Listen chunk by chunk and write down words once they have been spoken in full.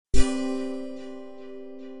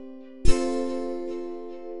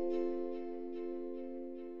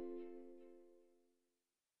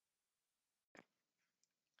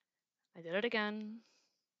it again,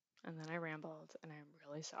 and then I rambled, and I'm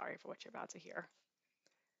really sorry for what you're about to hear.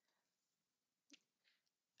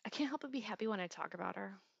 I can't help but be happy when I talk about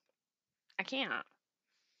her. I can't.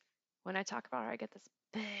 When I talk about her, I get this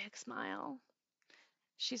big smile.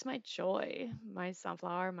 She's my joy, my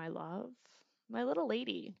sunflower, my love, my little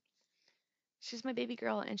lady. She's my baby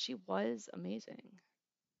girl, and she was amazing.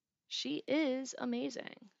 She is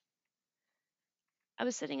amazing. I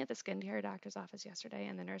was sitting at the skincare doctor's office yesterday,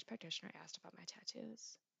 and the nurse practitioner asked about my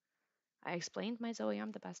tattoos. I explained my Zoe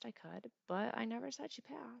the best I could, but I never said she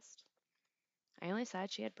passed. I only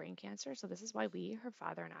said she had brain cancer, so this is why we, her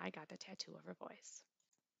father and I, got the tattoo of her voice.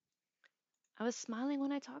 I was smiling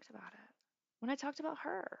when I talked about it, when I talked about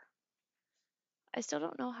her. I still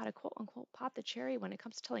don't know how to quote unquote pop the cherry when it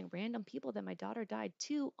comes to telling random people that my daughter died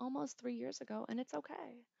almost 3 years ago, and it's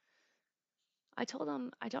okay. I told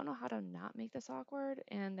them I don't know how to not make this awkward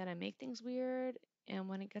and that I make things weird, and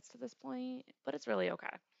when it gets to this point, but it's really okay.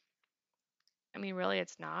 I mean, really,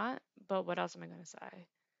 it's not, but what else am I going to say?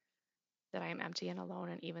 That I am empty and alone,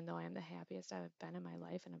 and even though I am the happiest I've been in my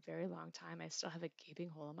life in a very long time, I still have a gaping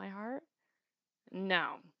hole in my heart?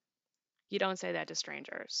 No, you don't say that to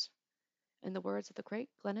strangers. In the words of the great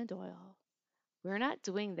Glennon Doyle, we're not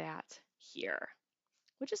doing that here,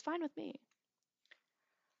 which is fine with me.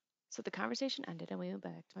 So the conversation ended and we went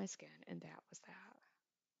back to my skin, and that was that.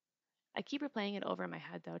 I keep replaying it over in my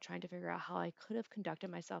head, though, trying to figure out how I could have conducted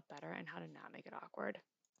myself better and how to not make it awkward.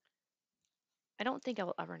 I don't think I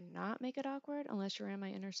will ever not make it awkward unless you're in my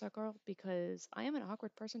inner circle because I am an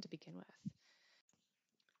awkward person to begin with.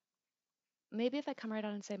 Maybe if I come right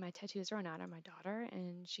out and say my tattoos are an honor of my daughter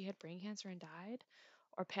and she had brain cancer and died,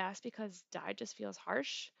 or passed because died just feels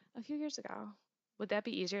harsh a few years ago. Would that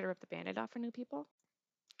be easier to rip the band-aid off for new people?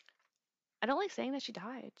 I don't like saying that she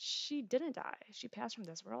died. She didn't die. She passed from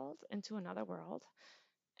this world into another world,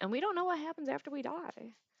 and we don't know what happens after we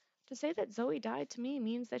die. To say that Zoe died to me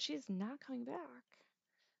means that she's not coming back.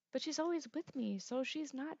 But she's always with me, so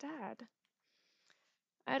she's not dead.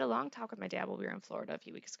 I had a long talk with my dad while we were in Florida a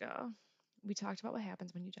few weeks ago. We talked about what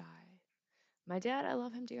happens when you die. My dad, I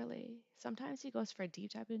love him dearly. Sometimes he goes for a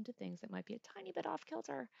deep dive into things that might be a tiny bit off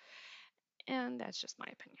kilter, and that's just my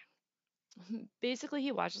opinion. Basically,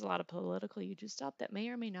 he watches a lot of political YouTube stuff that may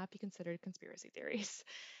or may not be considered conspiracy theories.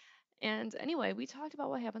 And anyway, we talked about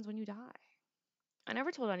what happens when you die. I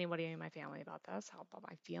never told anybody in my family about this, how about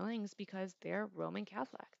my feelings, because they're Roman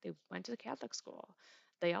Catholic. They went to Catholic school.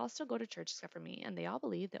 They all still go to church except for me, and they all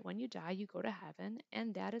believe that when you die, you go to heaven,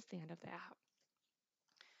 and that is the end of that.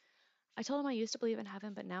 I told them I used to believe in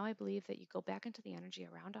heaven, but now I believe that you go back into the energy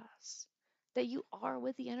around us, that you are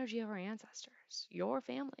with the energy of our ancestors, your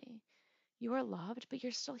family. You are loved, but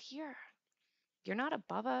you're still here. You're not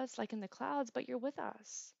above us like in the clouds, but you're with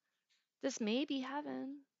us. This may be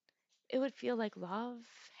heaven. It would feel like love,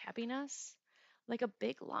 happiness, like a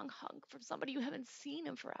big long hug from somebody you haven't seen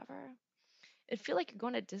in forever. It'd feel like you're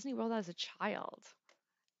going to Disney World as a child.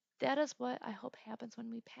 That is what I hope happens when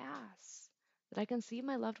we pass. That I can see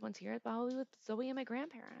my loved ones here while we with Zoe and my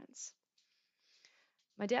grandparents.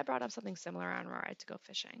 My dad brought up something similar on our ride to go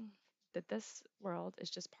fishing. That this world is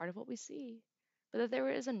just part of what we see, but that there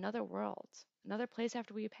is another world, another place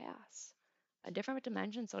after we pass, a different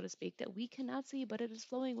dimension, so to speak, that we cannot see, but it is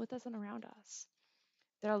flowing with us and around us.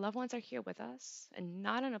 That our loved ones are here with us and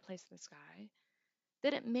not in a place in the sky,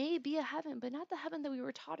 that it may be a heaven, but not the heaven that we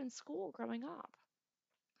were taught in school growing up.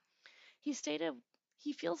 He stated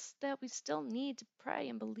he feels that we still need to pray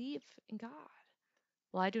and believe in God.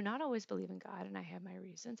 While I do not always believe in God and I have my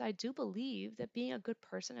reasons, I do believe that being a good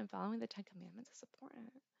person and following the Ten Commandments is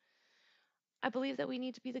important. I believe that we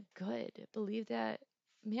need to be the good, believe that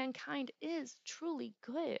mankind is truly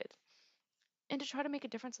good, and to try to make a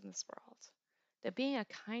difference in this world. That being a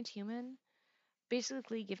kind human,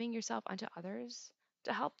 basically giving yourself unto others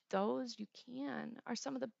to help those you can, are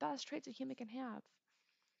some of the best traits a human can have.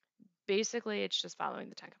 Basically, it's just following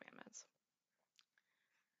the Ten Commandments.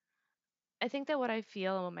 I think that what I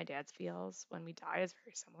feel and what my dad feels when we die is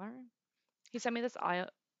very similar. He sent me this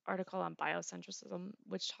article on biocentrism,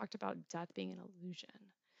 which talked about death being an illusion,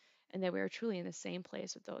 and that we are truly in the same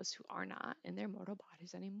place with those who are not in their mortal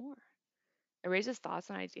bodies anymore. It raises thoughts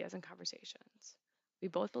and ideas and conversations. We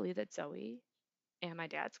both believe that Zoe and my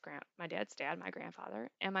dad's dad, my grandfather,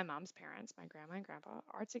 and my mom's parents, my grandma and grandpa,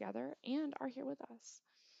 are together and are here with us.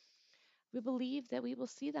 We believe that we will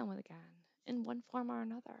see them again in one form or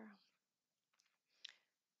another.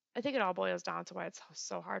 I think it all boils down to why it's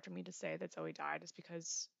so hard for me to say that Zoe died is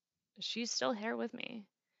because she's still here with me.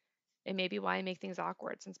 It may be why I make things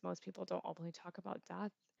awkward since most people don't openly talk about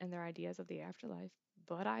death and their ideas of the afterlife,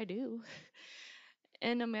 but I do.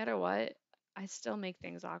 And no matter what, I still make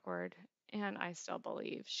things awkward, and I still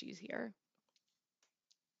believe she's here.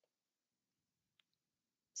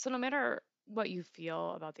 So, no matter what you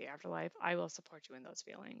feel about the afterlife, I will support you in those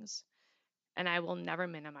feelings. And I will never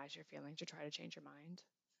minimize your feelings or try to change your mind.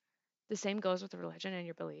 The same goes with religion and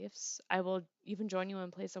your beliefs. I will even join you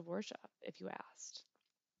in place of worship if you asked.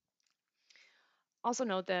 Also,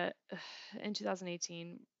 note that in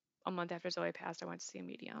 2018, a month after Zoe passed, I went to see a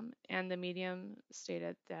medium, and the medium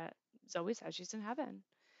stated that Zoe says she's in heaven.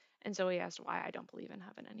 And Zoe asked why I don't believe in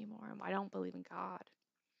heaven anymore and why I don't believe in God.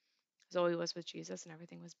 Zoe was with Jesus, and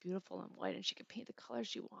everything was beautiful and white, and she could paint the colors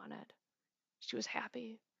she wanted. She was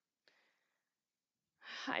happy.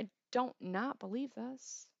 I don't not believe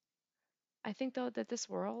this. I think, though, that this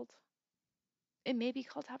world, it may be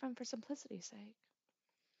called heaven for simplicity's sake,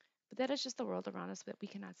 but that is just the world around us that we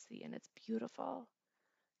cannot see, and it's beautiful.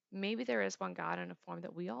 Maybe there is one God in a form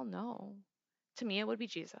that we all know. To me, it would be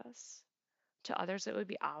Jesus. To others, it would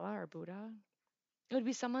be Allah or Buddha. It would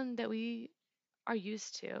be someone that we are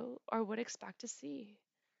used to or would expect to see.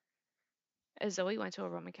 As Zoe went to a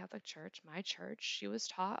Roman Catholic church, my church, she was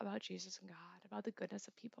taught about Jesus and God, about the goodness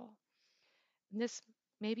of people. And this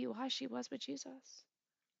may be why she was with Jesus.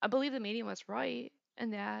 I believe the medium was right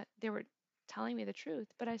and that they were telling me the truth,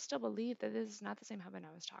 but I still believe that this is not the same heaven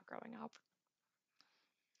I was taught growing up.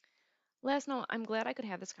 Last note, I'm glad I could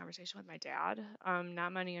have this conversation with my dad.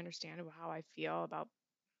 Not many understand how I feel about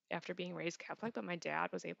after being raised Catholic, but my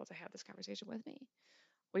dad was able to have this conversation with me.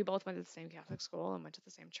 We both went to the same Catholic school and went to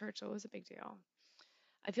the same church, so it was a big deal.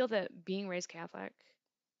 I feel that being raised Catholic,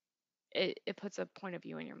 it puts a point of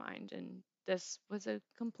view in your mind, and this was a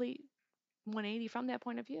complete 180 from that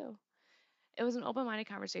point of view. It was an open minded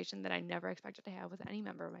conversation that I never expected to have with any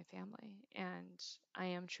member of my family, and I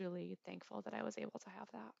am truly thankful that I was able to have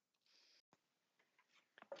that.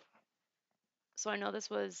 So I know this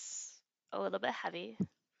was a little bit heavy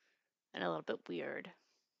and a little bit weird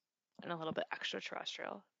and a little bit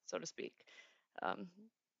extraterrestrial, so to speak. Um,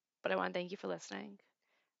 but I want to thank you for listening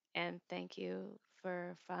and thank you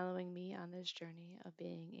for following me on this journey of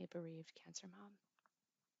being a bereaved cancer mom.